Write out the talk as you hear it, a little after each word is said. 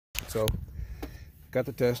so got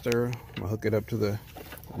the tester. I'm gonna hook it up to the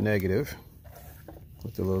negative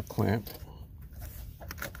with the little clamp.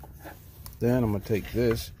 Then I'm gonna take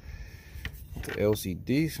this with the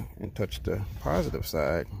LCD and touch the positive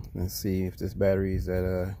side and see if this battery is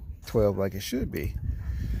at 12 like it should be.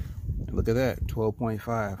 And look at that,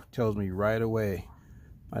 12.5 tells me right away.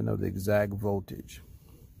 I know the exact voltage.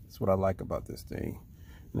 That's what I like about this thing.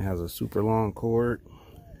 And it has a super long cord,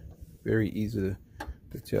 very easy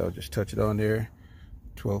to tell. Just touch it on there.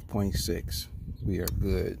 12.6. We are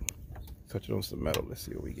good. Touch it on some metal. Let's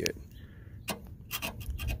see what we get.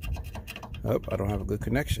 Oh, I don't have a good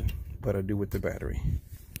connection, but I do with the battery.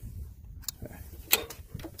 Okay.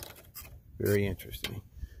 Very interesting.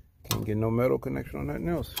 Can't get no metal connection on nothing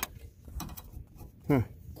else. Huh.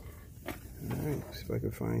 Alright, see if I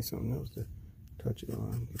can find something else to touch it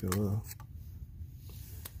on. Get a little.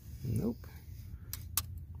 Nope.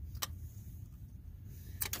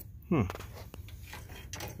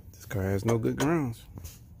 This car has no good grounds.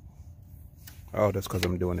 Oh, that's because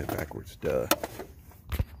I'm doing it backwards. Duh.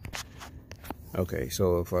 Okay,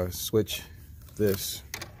 so if I switch this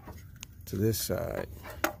to this side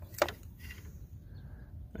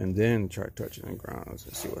and then try touching the grounds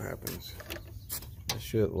and see what happens. It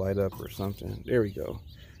should light up or something. There we go.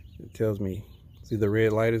 It tells me, see the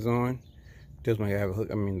red light is on. It tells me I have a hook.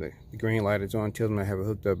 I mean the green light is on. It tells me I have it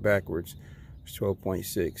hooked up backwards. It's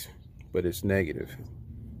 12.6, but it's negative.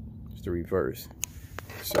 It's the reverse.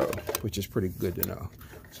 So, which is pretty good to know.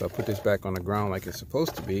 So I put this back on the ground like it's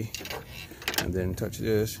supposed to be, and then touch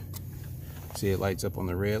this. See, it lights up on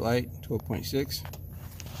the red light, 12.6.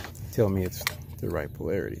 Tell me it's the right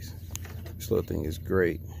polarities. This little thing is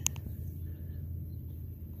great.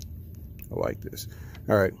 I like this.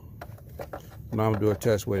 All right, now I'm gonna do a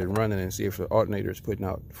test with it running and see if the alternator is putting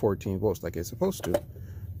out 14 volts like it's supposed to.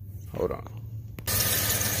 Hold on.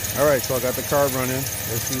 All right, so I got the car running.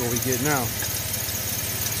 Let's see what we get now.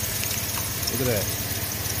 Look at that.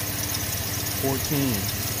 14.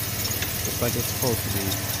 Just like it's supposed to be.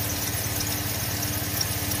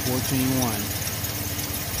 14.1.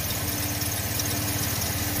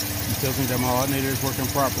 It tells me that my alternator is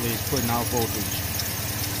working properly. It's putting out voltage.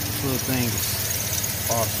 This little thing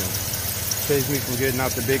is awesome. Saves me from getting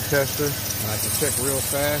out the big tester, and I can check real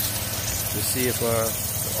fast to see if the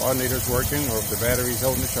alternator's working or if the battery's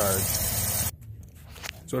holding the charge.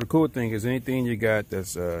 So the cool thing is anything you got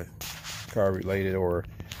that's car related or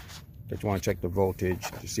that you want to check the voltage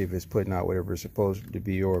to see if it's putting out whatever it's supposed to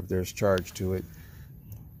be or if there's charge to it,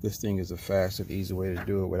 this thing is a fast and easy way to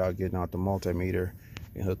do it without getting out the multimeter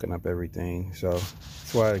and hooking up everything. So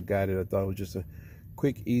that's why I got it. I thought it was just a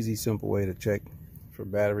quick, easy, simple way to check for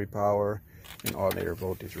battery power and alternator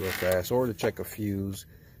voltage real fast, or to check a fuse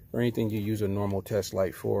or anything you use a normal test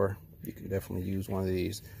light for. You can definitely use one of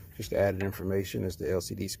these. Just added information is the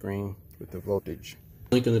LCD screen with the voltage.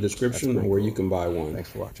 Link in the description where you can buy one. Thanks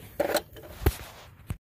for watching.